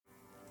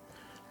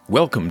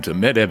Welcome to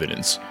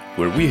MedEvidence,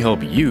 where we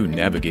help you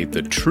navigate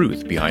the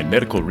truth behind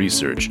medical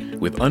research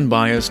with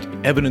unbiased,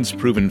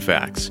 evidence-proven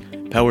facts,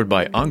 powered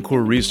by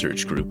Encore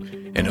Research Group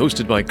and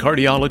hosted by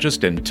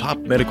cardiologist and top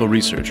medical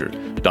researcher,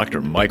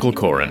 Dr. Michael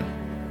Koren.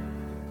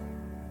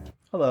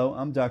 Hello,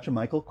 I'm Dr.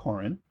 Michael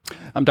Koren.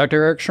 I'm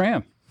Dr. Eric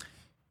Schramm.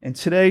 And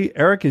today,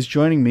 Eric is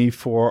joining me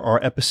for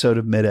our episode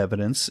of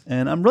MedEvidence.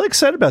 And I'm really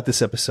excited about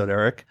this episode,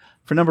 Eric,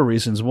 for a number of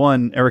reasons.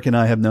 One, Eric and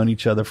I have known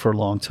each other for a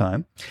long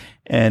time.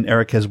 And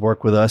Eric has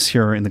worked with us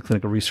here in the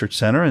Clinical Research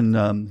Center.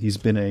 And he's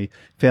been a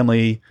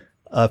family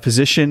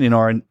physician in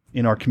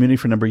our community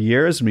for a number of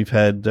years. And we've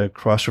had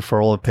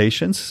cross-referral of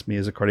patients, me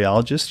as a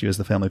cardiologist, you as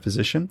the family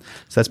physician.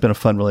 So that's been a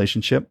fun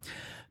relationship.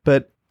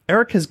 But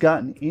Eric has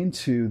gotten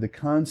into the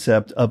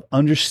concept of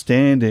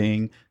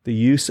understanding the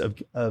use of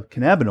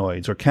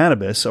cannabinoids or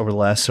cannabis over the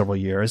last several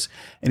years,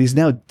 and he's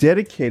now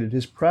dedicated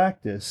his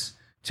practice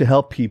to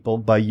help people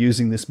by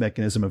using this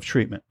mechanism of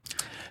treatment.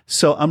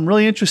 So I'm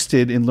really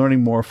interested in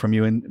learning more from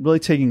you and really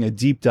taking a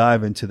deep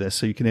dive into this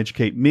so you can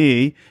educate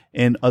me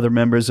and other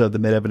members of the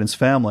MedEvidence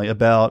family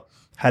about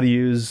how to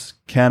use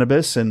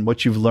cannabis and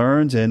what you've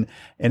learned and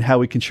how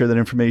we can share that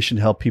information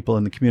to help people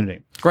in the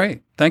community.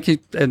 Great. Thank you.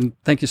 And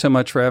thank you so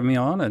much for having me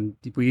on. And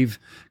we've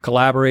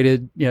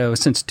collaborated,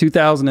 since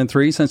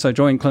 2003, since I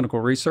joined clinical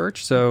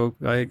research. So,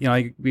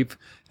 we've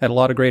had a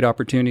lot of great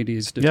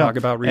opportunities to talk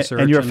about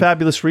research. And you're a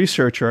fabulous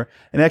researcher.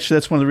 And actually,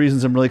 that's one of the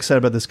reasons I'm really excited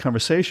about this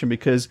conversation,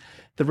 because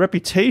the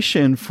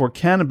reputation for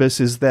cannabis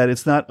is that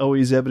it's not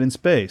always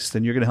evidence-based,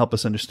 and you're going to help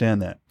us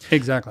understand that.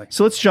 Exactly.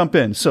 So let's jump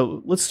in.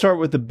 So let's start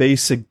with the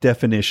basic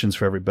definitions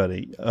for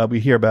everybody. We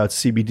hear about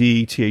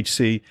CBD,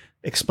 THC.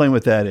 Explain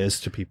what that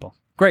is to people.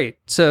 Great.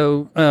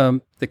 So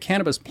the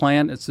cannabis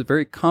plant, it's a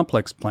very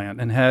complex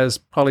plant and has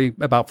probably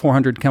about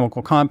 400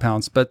 chemical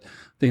compounds, but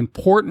the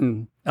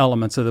important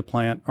elements of the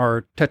plant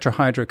are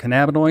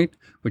tetrahydrocannabinoid,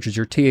 which is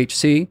your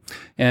THC,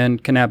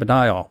 and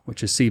cannabidiol,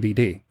 which is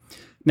CBD.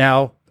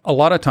 Now, a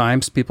lot of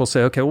times people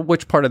say, okay, well,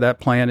 which part of that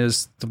plant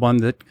is the one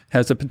that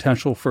has the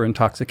potential for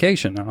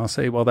intoxication? And I'll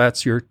say, well,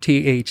 that's your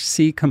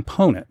THC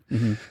component.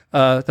 Mm-hmm.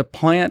 The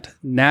plant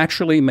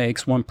naturally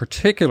makes one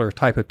particular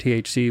type of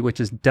THC,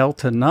 which is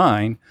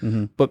delta-9,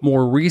 mm-hmm. but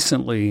more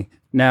recently,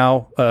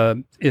 now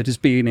it is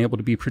being able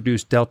to be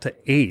produced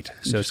delta-8.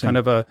 So it's kind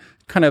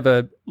of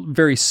a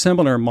very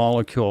similar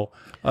molecule.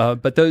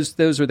 But those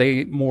are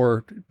the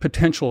more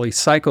potentially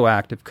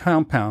psychoactive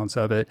compounds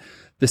of it.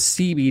 The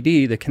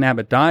CBD, the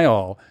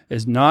cannabidiol,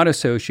 is not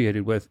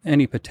associated with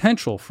any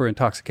potential for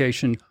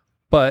intoxication,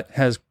 but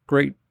has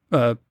great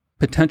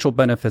potential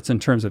benefits in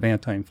terms of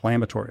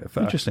anti-inflammatory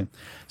effects. Interesting.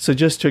 So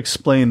just to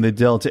explain the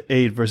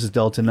delta-8 versus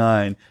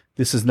delta-9,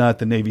 this is not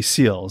the Navy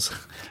SEALs,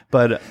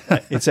 but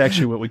it's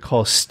actually what we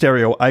call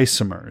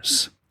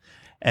stereoisomers.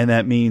 And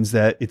that means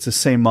that it's the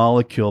same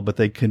molecule, but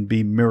they can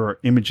be mirror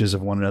images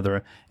of one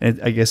another.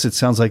 And I guess it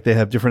sounds like they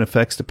have different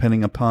effects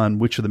depending upon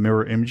which of the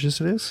mirror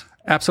images it is?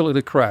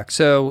 Absolutely correct.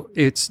 So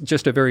it's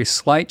just a very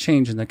slight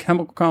change in the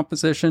chemical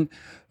composition.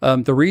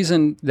 The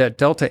reason that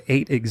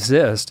delta-8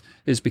 exists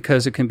is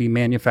because it can be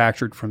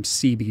manufactured from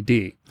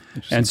CBD.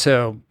 And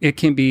so it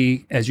can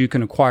be, as you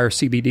can acquire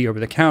CBD over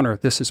the counter,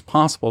 this is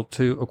possible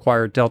to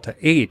acquire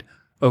delta-8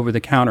 over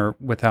the counter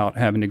without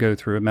having to go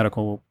through a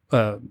medical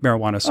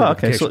marijuana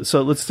certification. Okay,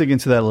 so let's dig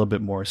into that a little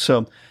bit more.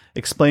 So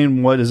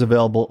explain what is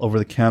available over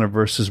the counter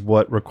versus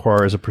what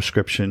requires a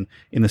prescription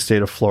in the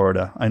state of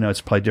Florida. I know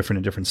it's probably different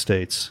in different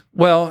states.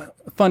 Well,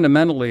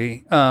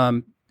 fundamentally,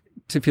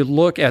 if you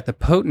look at the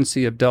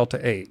potency of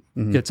delta-8,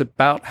 mm-hmm. it's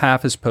about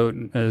half as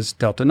potent as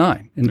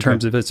delta-9 in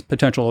terms of its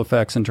potential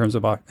effects in terms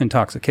of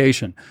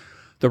intoxication.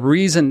 The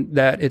reason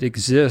that it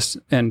exists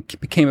and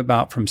came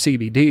about from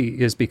CBD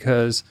is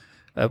because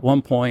at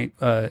one point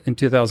in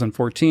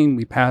 2014,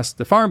 we passed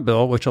the Farm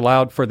Bill, which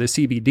allowed for the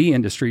CBD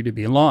industry to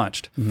be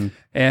launched. Mm-hmm.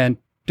 And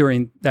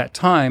during that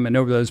time and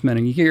over those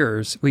many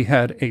years, we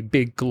had a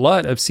big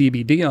glut of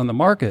CBD on the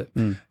market.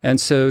 Mm. And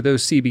so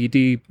those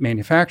CBD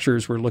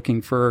manufacturers were looking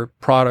for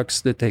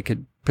products that they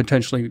could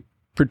potentially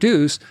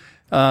produce.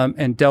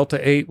 And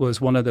Delta-8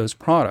 was one of those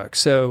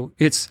products. So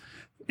it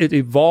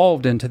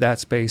evolved into that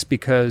space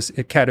because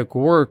it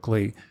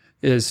categorically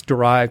is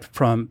derived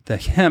from the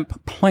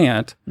hemp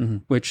plant, mm-hmm.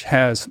 which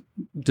has,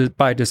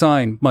 by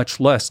design, much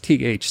less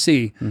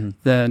THC mm-hmm.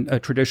 than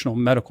a traditional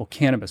medical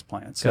cannabis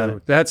plant.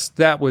 So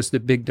that was the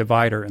big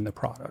divider in the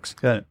products.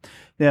 Got it.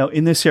 Now,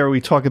 in this area,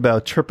 we talk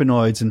about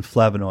terpenoids and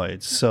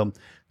flavonoids. So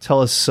tell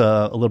us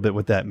a little bit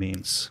what that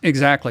means.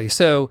 Exactly.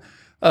 So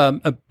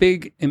one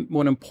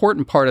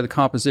important part of the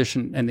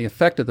composition and the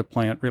effect of the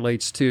plant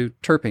relates to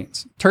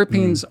terpenes.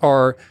 Terpenes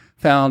are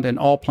found in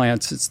all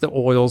plants. It's the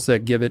oils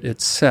that give it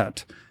its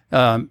scent.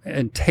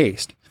 And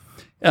taste.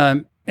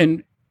 And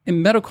in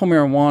medical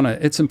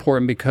marijuana, it's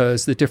important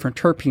because the different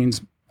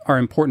terpenes are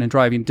important in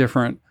driving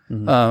different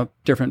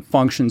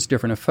functions,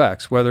 different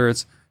effects, whether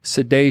it's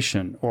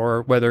sedation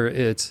or whether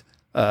it's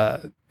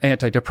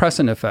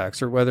antidepressant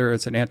effects or whether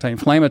it's an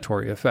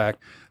anti-inflammatory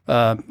effect,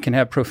 can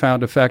have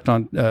profound effect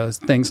on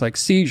things like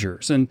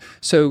seizures. And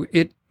so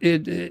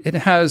it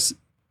has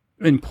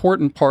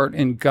important part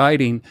in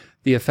guiding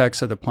the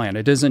effects of the plant.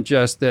 It isn't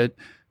just that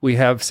we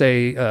have,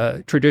 say,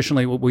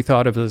 traditionally what we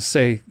thought of as,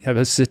 say, have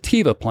a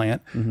sativa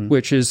plant,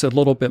 which is a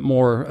little bit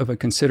more of a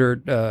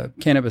considered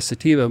cannabis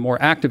sativa,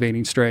 more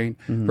activating strain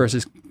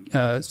versus,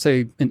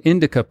 say, an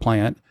indica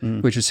plant,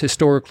 which is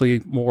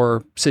historically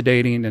more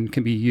sedating and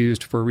can be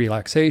used for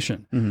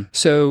relaxation.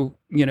 So,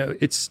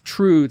 it's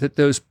true that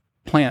those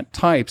plant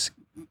types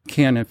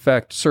can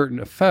affect certain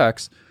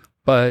effects,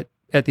 but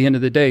at the end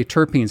of the day,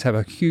 terpenes have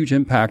a huge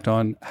impact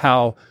on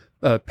how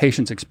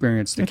patients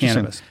experience the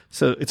cannabis.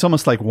 So it's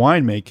almost like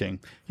winemaking.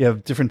 You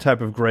have different type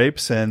of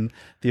grapes, and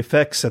the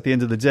effects at the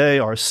end of the day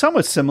are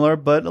somewhat similar,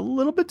 but a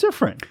little bit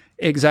different.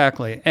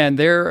 Exactly. And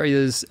there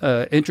is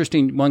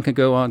interesting, one can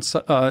go on,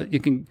 you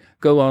can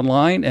go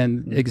online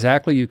and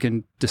you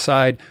can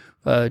decide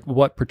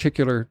what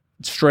particular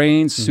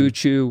strains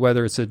suit you,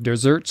 whether it's a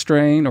dessert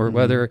strain or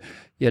whether,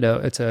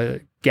 it's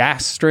a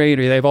gas strain,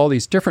 or they have all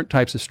these different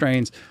types of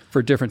strains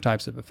for different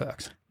types of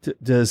effects.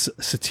 Does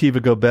sativa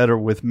go better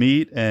with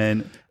meat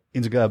and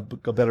indica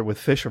go better with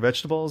fish or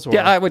vegetables? Or?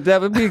 Yeah,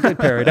 that would be a good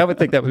pairing. I would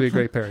think that would be a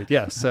great pairing.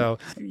 Yes. So,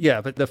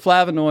 but the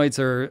flavonoids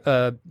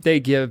are, they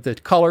give the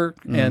color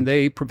and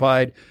they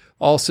provide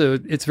also,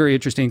 it's very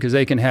interesting because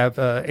they can have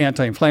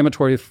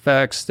anti-inflammatory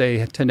effects.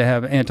 They tend to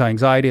have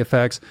anti-anxiety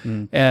effects.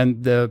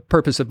 And the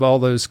purpose of all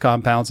those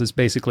compounds is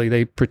basically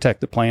they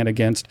protect the plant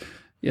against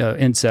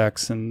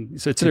insects,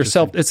 and so it's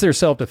their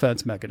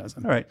self-defense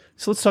mechanism. All right,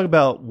 so let's talk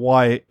about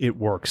why it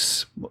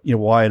works.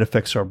 Why it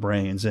affects our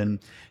brains, and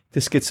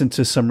this gets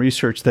into some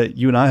research that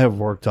you and I have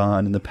worked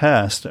on in the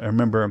past. I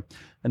remember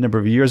a number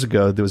of years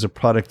ago there was a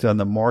product on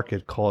the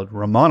market called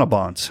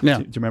Rimonabant. Yeah.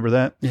 Do you remember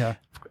that? Yeah.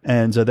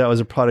 And that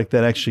was a product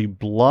that actually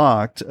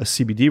blocked a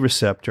CBD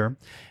receptor.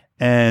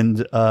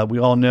 And we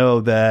all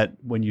know that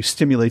when you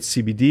stimulate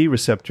CBD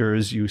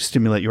receptors, you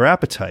stimulate your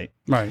appetite.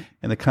 Right.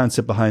 And the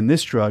concept behind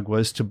this drug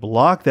was to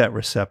block that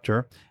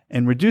receptor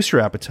and reduce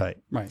your appetite.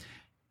 Right.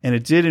 And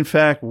it did, in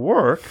fact,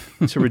 work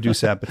to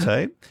reduce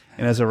appetite.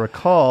 And as I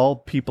recall,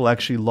 people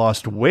actually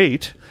lost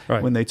weight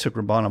when they took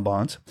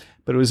Rimonabant.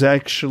 But it was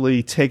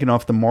actually taken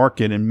off the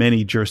market in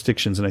many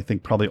jurisdictions, and I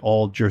think probably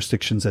all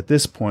jurisdictions at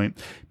this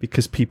point,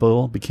 because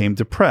people became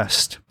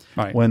depressed.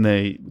 When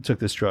they took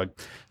this drug.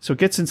 So it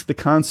gets into the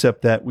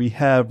concept that we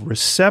have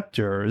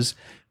receptors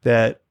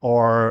that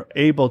are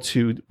able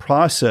to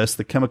process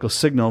the chemical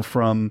signal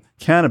from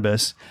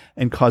cannabis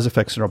and cause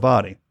effects in our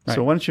body. Right.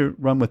 So why don't you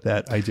run with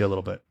that idea a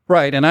little bit?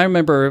 Right. And I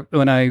remember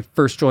when I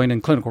first joined in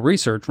clinical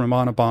research,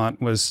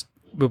 Rimonabant was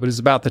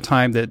about the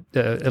time that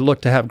it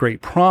looked to have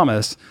great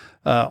promise.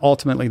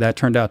 Ultimately, that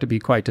turned out to be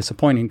quite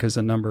disappointing because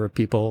a number of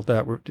people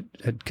that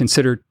had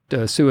considered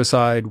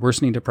suicide,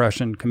 worsening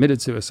depression,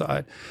 committed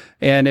suicide.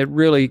 And it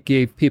really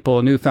gave people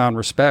a newfound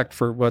respect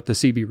for what the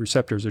CB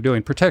receptors are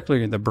doing,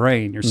 particularly in the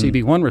brain, your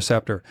CB1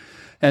 receptor.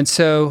 And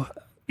so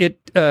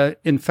it,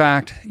 in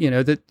fact,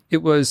 that it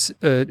was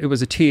a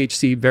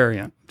THC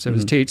variant. So it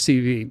was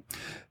THCV.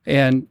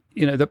 And,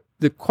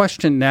 the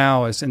question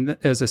now is,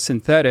 as a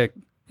synthetic,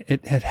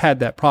 it had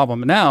that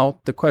problem. Now,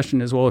 the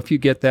question is, well, if you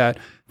get that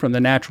from the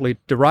naturally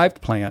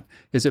derived plant,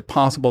 is it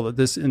possible that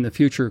this in the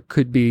future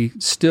could be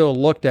still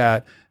looked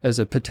at as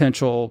a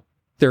potential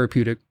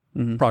therapeutic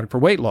product for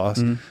weight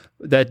loss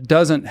that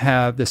doesn't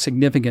have the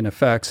significant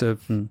effects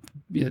of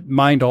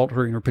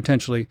mind-altering or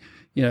potentially,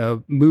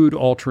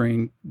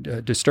 mood-altering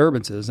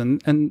disturbances?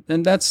 And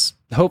that's,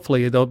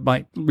 hopefully, they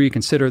might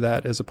reconsider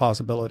that as a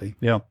possibility.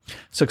 Yeah.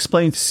 So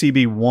explain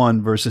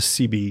CB1 versus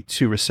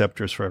CB2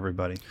 receptors for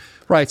everybody.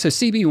 Right. So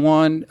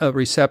CB1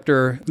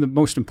 receptor, the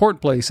most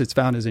important place it's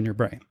found is in your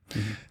brain.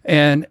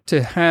 And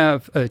to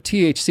have a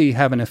THC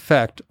have an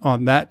effect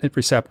on that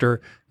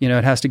receptor,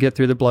 it has to get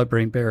through the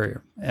blood-brain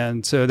barrier.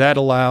 And so that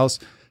allows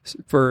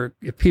for,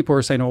 if people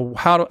are saying, well,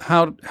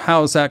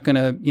 how is that going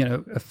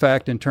to,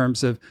 affect in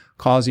terms of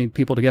causing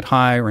people to get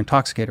high or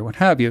intoxicated or what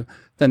have you,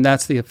 then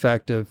that's the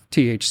effect of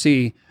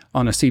THC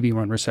on a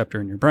CB1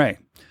 receptor in your brain.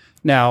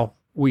 Now,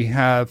 we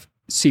have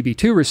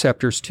CB2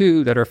 receptors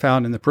too that are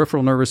found in the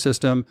peripheral nervous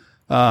system.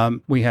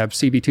 We have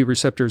CB2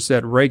 receptors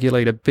that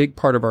regulate a big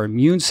part of our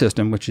immune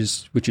system, which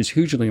is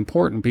hugely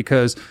important,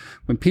 because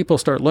when people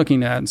start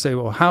looking at it and say,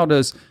 well, how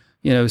does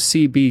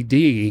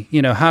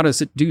CBD, how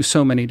does it do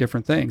so many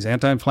different things?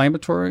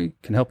 Anti-inflammatory,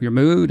 can help your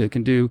mood. It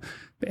can do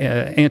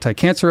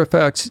anti-cancer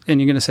effects. And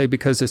you're going to say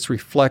because it's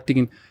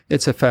reflecting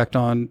its effect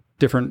on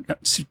different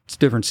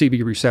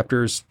CB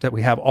receptors that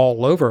we have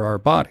all over our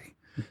body.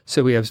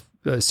 So we have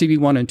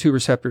CB1 and 2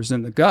 receptors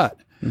in the gut.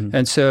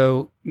 And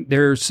so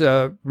there's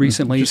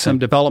recently some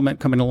development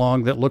coming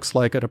along that looks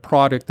like a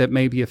product that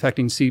may be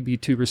affecting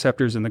CB2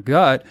 receptors in the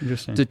gut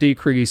to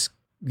decrease,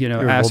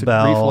 acid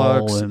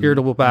reflux,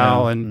 irritable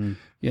bowel. And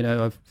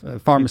a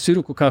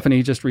pharmaceutical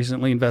company just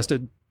recently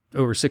invested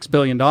over $6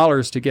 billion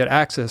to get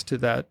access to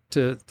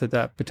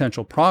that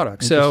potential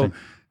product. So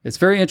it's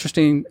very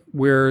interesting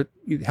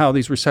how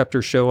these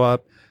receptors show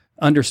up,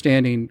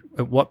 understanding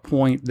at what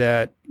point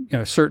that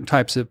certain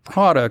types of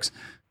products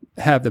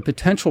have the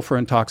potential for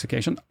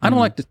intoxication. I don't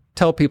like to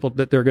tell people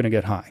that they're going to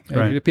get high.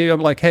 Right.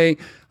 I'm like, hey,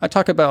 I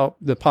talk about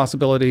the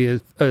possibility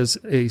as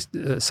a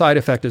side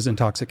effect is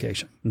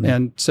intoxication.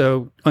 And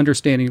so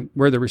understanding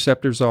where the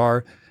receptors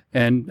are,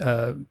 and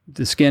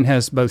the skin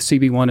has both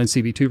CB1 and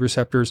CB2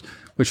 receptors,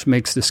 which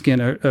makes the skin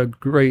a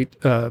great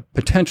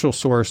potential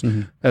source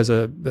as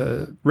a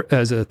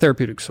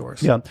therapeutic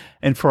source. Yeah.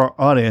 And for our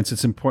audience,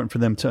 it's important for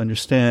them to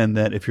understand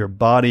that if your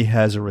body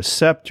has a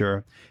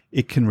receptor,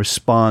 it can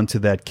respond to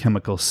that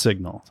chemical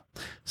signal.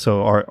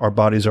 So our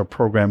bodies are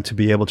programmed to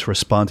be able to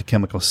respond to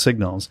chemical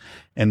signals,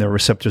 and there are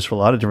receptors for a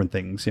lot of different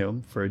things,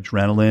 for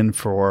adrenaline,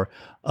 for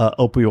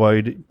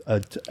opioid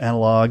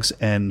analogs,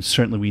 and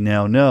certainly we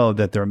now know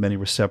that there are many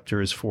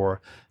receptors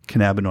for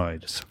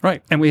cannabinoids.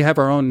 Right. And we have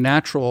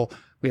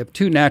we have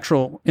two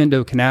natural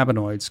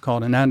endocannabinoids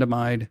called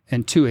anandamide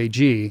and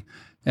 2-AG.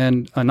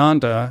 And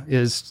ananda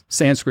is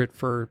Sanskrit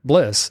for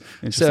bliss.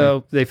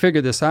 So they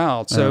figured this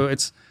out. So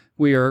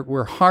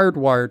we're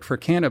hardwired for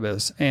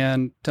cannabis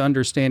and to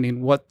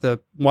understanding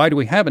why do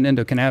we have an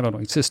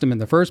endocannabinoid system in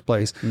the first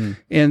place?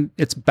 And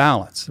it's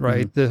balance,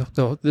 right?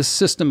 This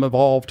system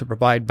evolved to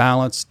provide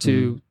balance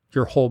to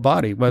your whole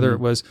body, whether it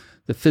was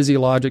the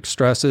physiologic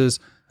stresses,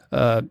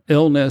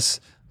 illness,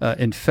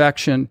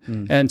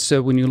 infection. And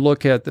so when you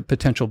look at the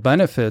potential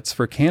benefits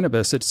for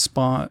cannabis, it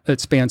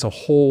spans a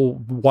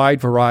whole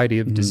wide variety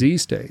of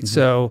disease states.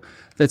 So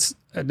that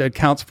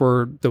accounts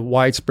for the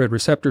widespread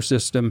receptor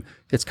system.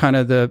 It's kind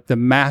of the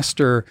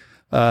master,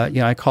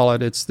 I call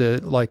it, it's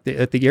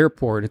at the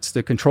airport, it's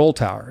the control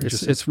tower.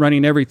 It's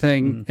running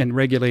everything and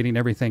regulating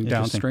everything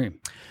downstream.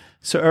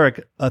 So,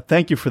 Eric,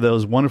 thank you for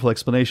those wonderful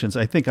explanations.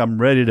 I think I'm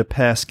ready to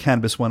pass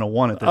Cannabis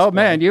 101 at this point. Oh,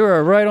 man, you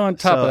are right on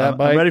top of that,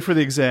 Mike. I'm ready for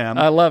the exam.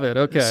 I love it.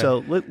 Okay.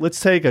 So let's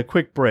take a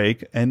quick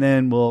break, and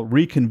then we'll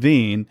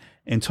reconvene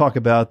and talk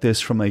about this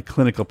from a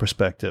clinical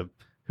perspective.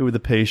 Who are the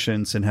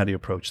patients, and how do you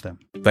approach them?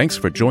 Thanks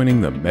for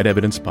joining the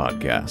MedEvidence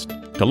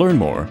Podcast. To learn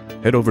more,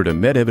 head over to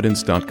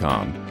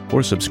medevidence.com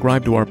or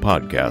subscribe to our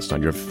podcast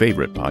on your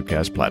favorite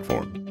podcast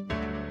platform.